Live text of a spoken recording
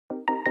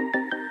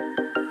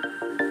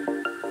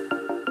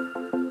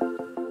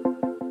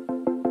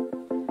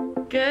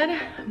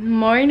Good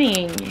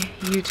morning,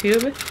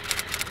 YouTube.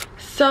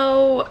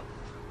 So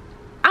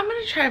I'm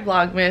gonna try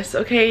Vlogmas,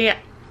 okay?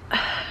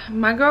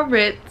 My girl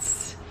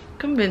Ritz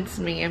convinced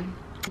me.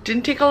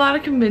 Didn't take a lot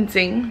of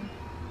convincing.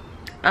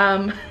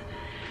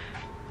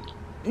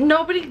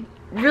 Nobody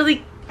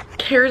really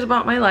cares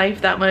about my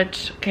life that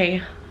much,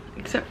 okay?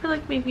 Except for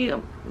like maybe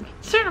a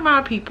certain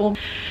amount of people.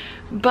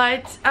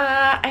 But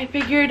I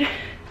figured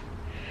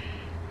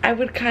I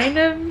would kind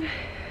of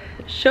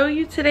show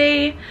you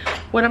today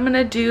what I'm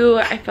gonna do.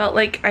 I felt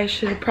like I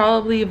should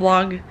probably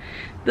vlog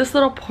this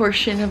little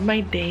portion of my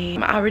day.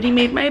 I already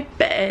made my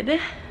bed,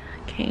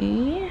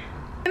 okay?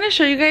 I'm gonna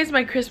show you guys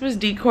my Christmas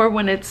decor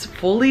when it's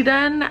fully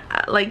done.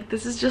 Like,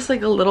 this is just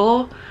like a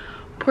little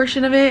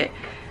portion of it.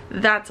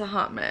 That's a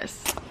hot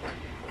mess.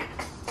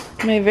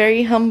 My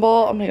very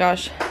humble, oh my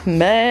gosh,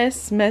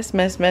 mess. And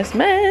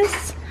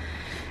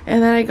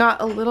then I got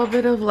a little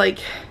bit of like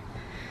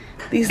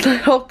these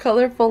little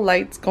colorful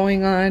lights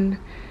going on.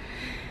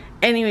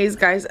 Anyways,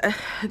 guys,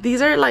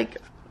 these are like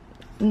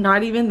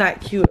not even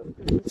that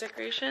cute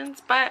decorations,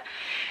 but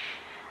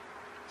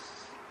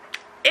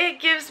it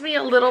gives me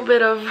a little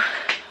bit of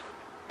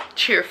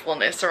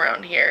cheerfulness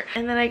around here.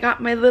 And then I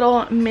got my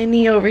little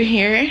mini over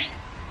here.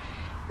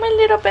 My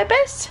little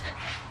bebes.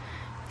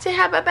 Say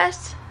hi,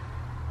 bebes.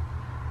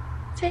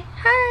 Say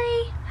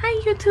hi.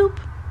 Hi, YouTube.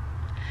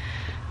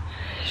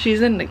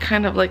 She's in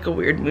kind of like a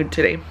weird mood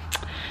today.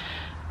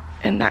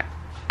 And that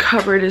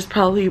cupboard is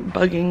probably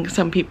bugging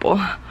some people.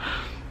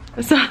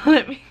 So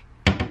let me,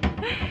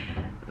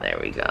 there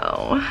we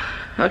go.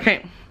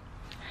 Okay,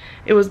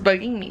 it was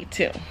bugging me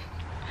too.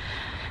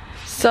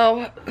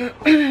 So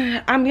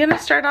I'm gonna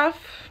start off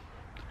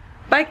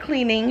by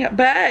cleaning,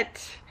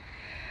 but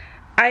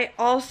I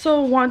also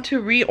want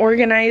to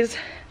reorganize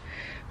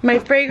my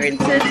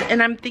fragrances,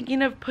 and I'm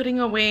thinking of putting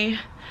away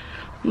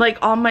like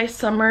all my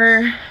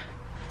summer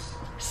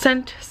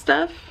scent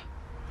stuff.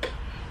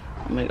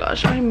 Oh my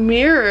gosh, my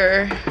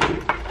mirror.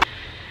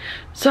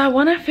 So I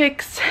want to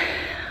fix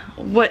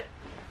what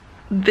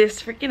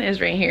this freaking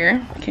is right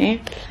here,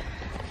 okay?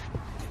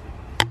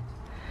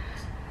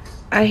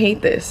 I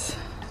hate this.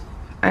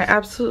 I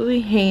absolutely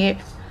hate.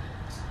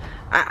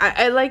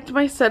 I liked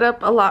my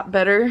setup a lot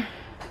better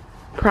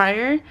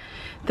prior.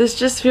 This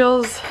just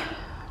feels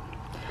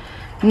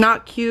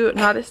not cute,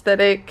 not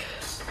aesthetic.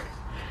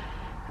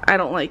 I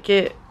don't like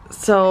it.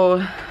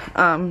 So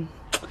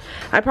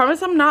I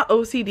promise I'm not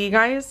OCD,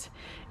 guys.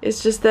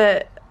 It's just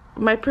that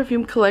my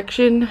perfume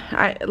collection,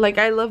 I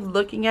love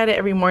looking at it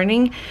every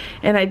morning,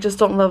 and I just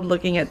don't love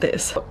looking at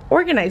this.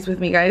 Organize with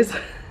me, guys.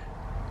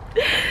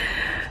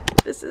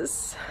 This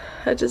is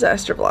a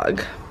disaster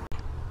vlog.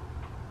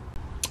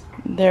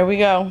 There we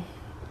go.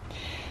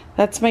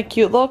 That's my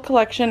cute little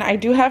collection. I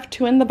do have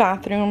two in the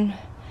bathroom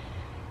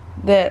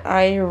that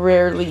I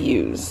rarely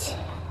use.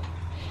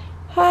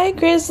 Hi,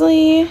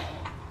 Grizzly.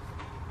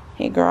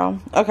 Hey, girl.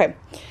 Okay.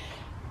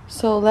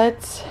 So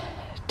let's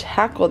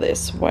tackle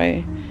this.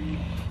 Why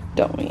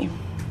don't we?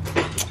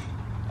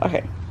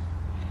 Okay.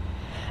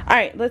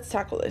 Alright, let's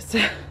tackle this.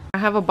 I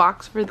have a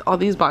box for all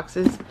these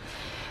boxes.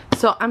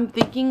 So I'm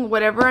thinking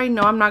whatever I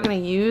know I'm not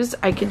going to use,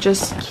 I could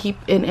just keep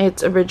in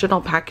its original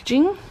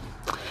packaging.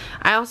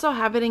 I also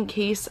have it in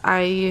case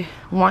I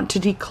want to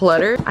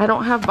declutter. I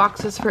don't have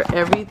boxes for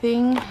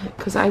everything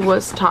because I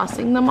was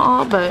tossing them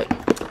all, but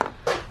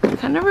I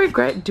kind of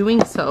regret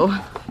doing so,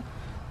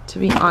 to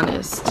be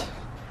honest.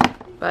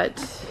 But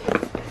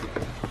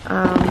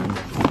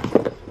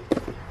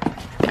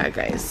yeah,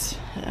 guys,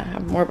 I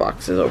have more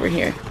boxes over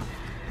here.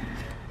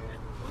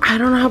 I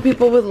don't know how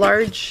people with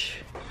large,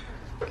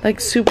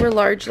 like super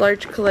large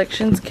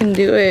collections can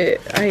do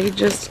it. I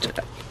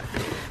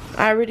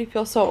already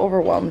feel so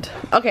overwhelmed.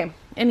 Okay,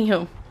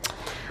 anywho,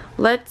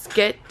 let's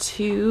get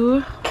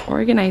to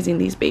organizing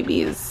these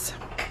babies.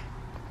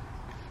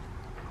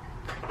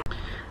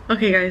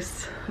 Okay,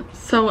 guys,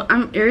 so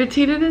I'm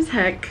irritated as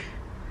heck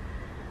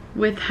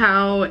with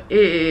how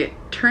it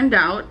turned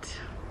out.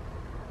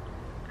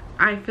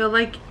 I feel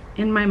like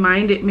in my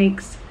mind it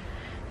makes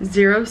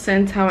zero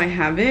sense how I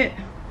have it.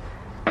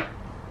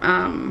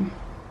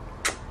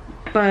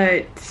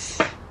 But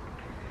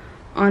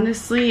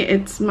honestly,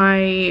 it's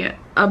my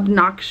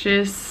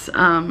obnoxious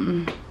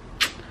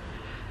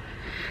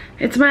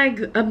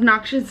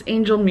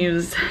angel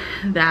muse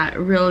that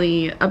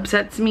really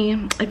upsets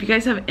me. If you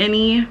guys have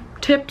any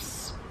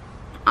tips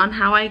on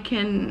how I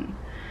can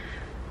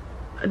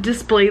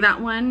display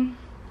that one,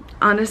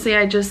 honestly,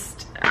 I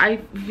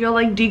feel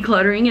like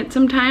decluttering it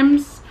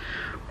sometimes,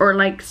 or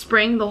like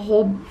spraying the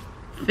whole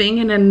thing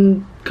in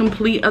a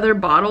complete other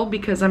bottle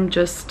because I'm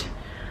just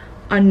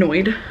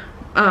annoyed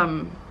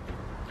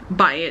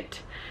by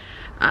it.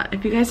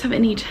 If you guys have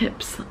any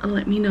tips,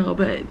 let me know.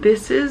 But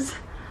this is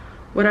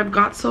what I've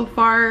got so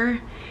far,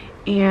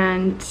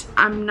 and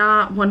I'm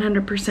not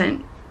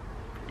 100%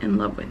 in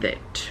love with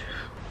it.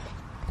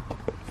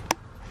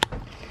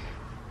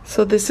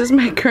 So this is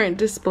my current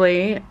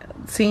display.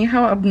 Seeing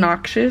how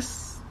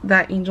obnoxious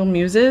that angel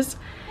muse is,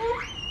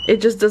 it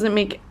just doesn't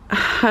make,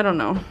 I don't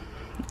know.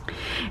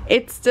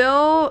 It's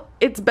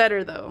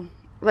better though.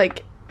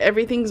 like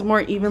everything's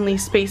more evenly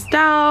spaced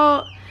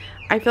out.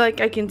 I feel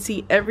like I can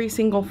see every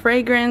single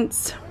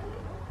fragrance.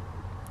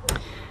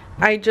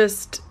 I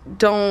just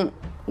don't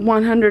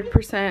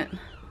 100%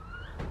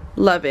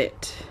 love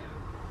it.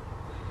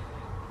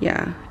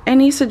 Yeah,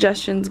 any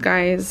suggestions,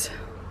 guys?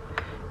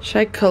 Should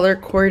I color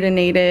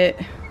coordinate it?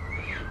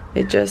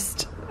 It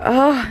just,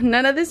 oh,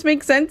 none of this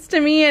makes sense to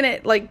me, and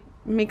it like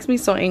makes me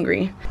so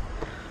angry.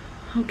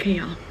 Okay,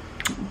 y'all,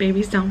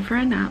 baby's down for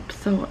a nap,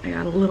 so I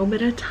got a little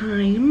bit of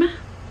time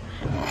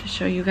to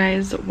show you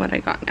guys what I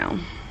got now.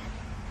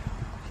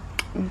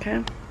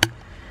 Okay,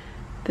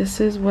 this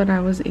is what I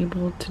was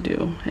able to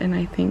do, and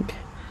I think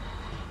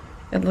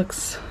it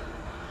looks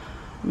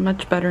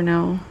much better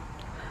now.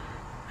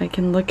 I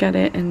can look at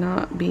it and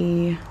not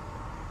be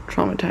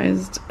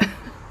traumatized.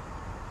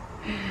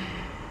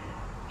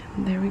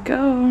 And there we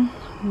go.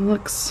 It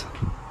looks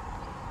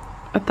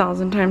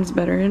 1,000 times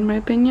better in my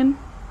opinion.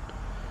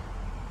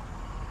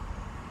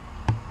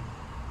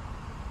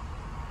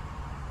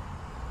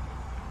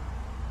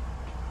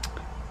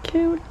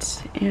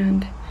 Cute.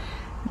 And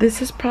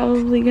this is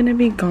probably gonna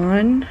be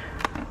gone.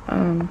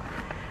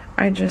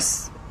 I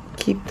just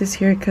keep this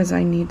here because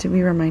I need to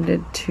be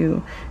reminded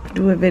to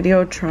do a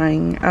video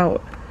trying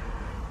out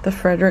the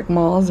Frederick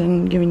malls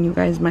and giving you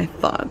guys my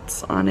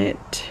thoughts on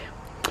it.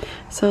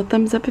 So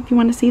thumbs up if you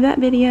want to see that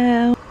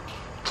video.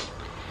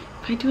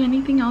 If I do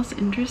anything else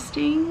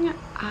interesting,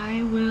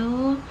 I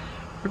will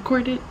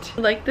record it.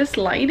 I like this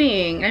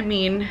lighting. I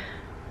mean,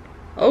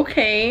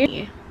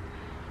 okay.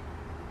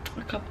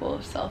 A couple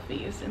of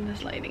selfies in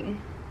this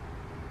lighting.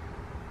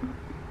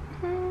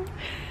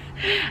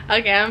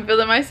 Okay, I'm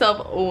feeling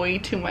myself way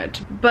too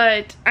much,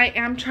 but I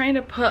am trying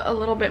to put a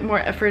little bit more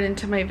effort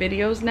into my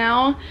videos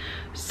now.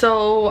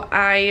 So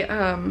I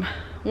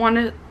want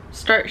to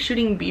start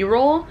shooting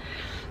b-roll.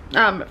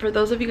 For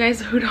those of you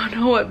guys who don't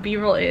know what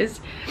b-roll is,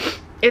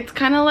 it's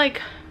kind of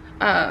like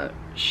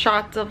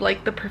shots of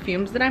like the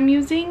perfumes that I'm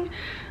using,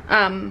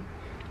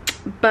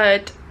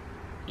 but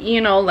you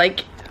know,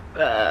 like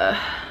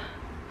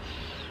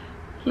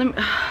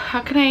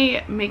how can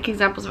I make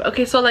examples of it?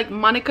 Okay, so like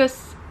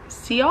Monica's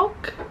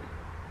Cioch,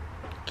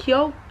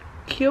 I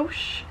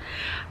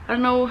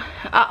don't know.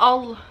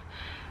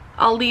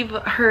 I'll leave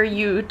her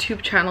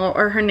YouTube channel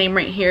or her name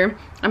right here.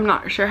 I'm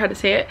not sure how to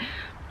say it,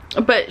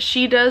 but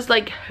she does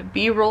like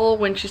b-roll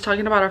when she's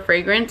talking about a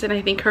fragrance, and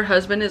I think her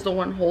husband is the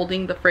one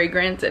holding the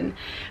fragrance and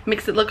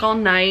makes it look all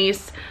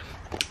nice.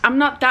 I'm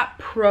not that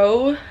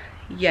pro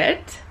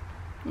yet,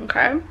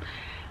 okay,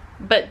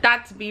 but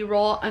that's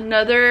b-roll.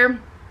 Another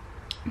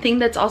thing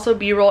that's also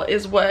b-roll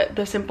is what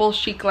the Simple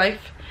Chic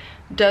Life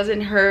does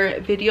in her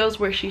videos,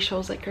 where she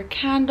shows like her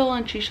candle,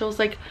 and she shows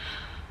like,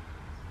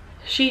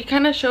 she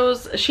kind of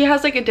shows, she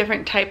has like a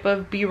different type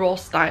of b-roll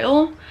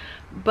style,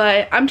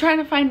 but I'm trying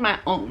to find my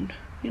own,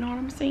 you know what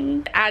I'm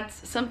saying? It adds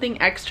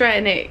something extra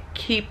and it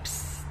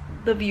keeps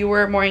the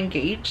viewer more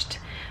engaged,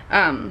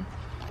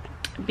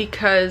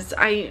 because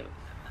I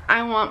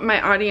want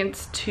my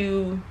audience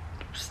to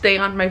stay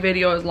on my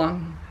video as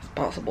long as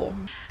possible.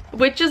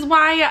 Which is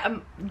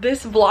why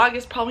this vlog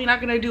is probably not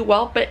gonna do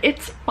well, but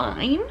it's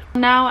fine.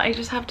 Now I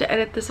just have to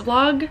edit this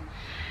vlog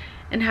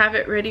and have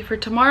it ready for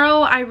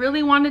tomorrow. I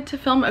really wanted to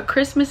film a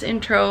Christmas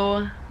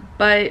intro,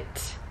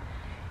 but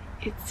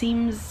it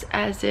seems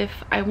as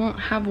if I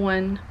won't have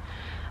one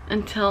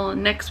until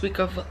next week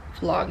of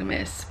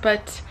Vlogmas.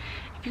 But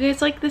if you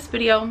guys like this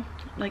video,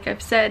 like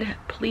I've said,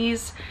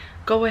 please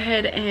go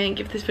ahead and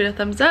give this video a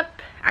thumbs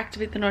up,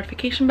 activate the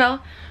notification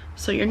bell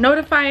so you're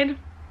notified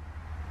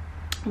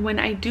when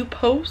I do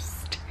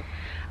post,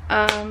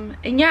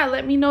 and yeah,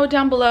 let me know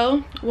down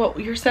below what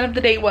your scent of the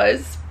day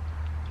was,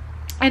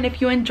 and if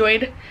you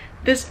enjoyed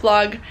this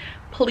vlog,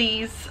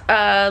 please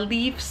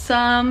leave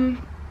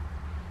some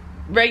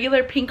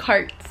regular pink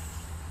hearts,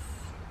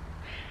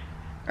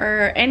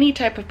 or any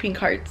type of pink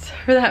hearts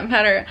for that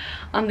matter,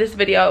 on this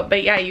video.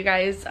 But yeah, you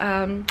guys,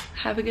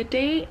 have a good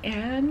day,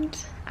 and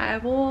I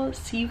will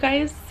see you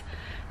guys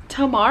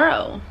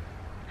tomorrow.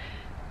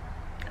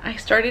 I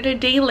started a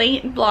day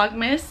late in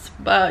Vlogmas,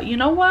 but you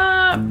know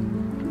what?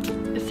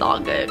 It's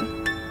all good.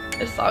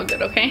 It's all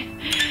good, okay?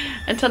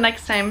 Until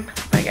next time,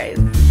 bye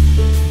guys.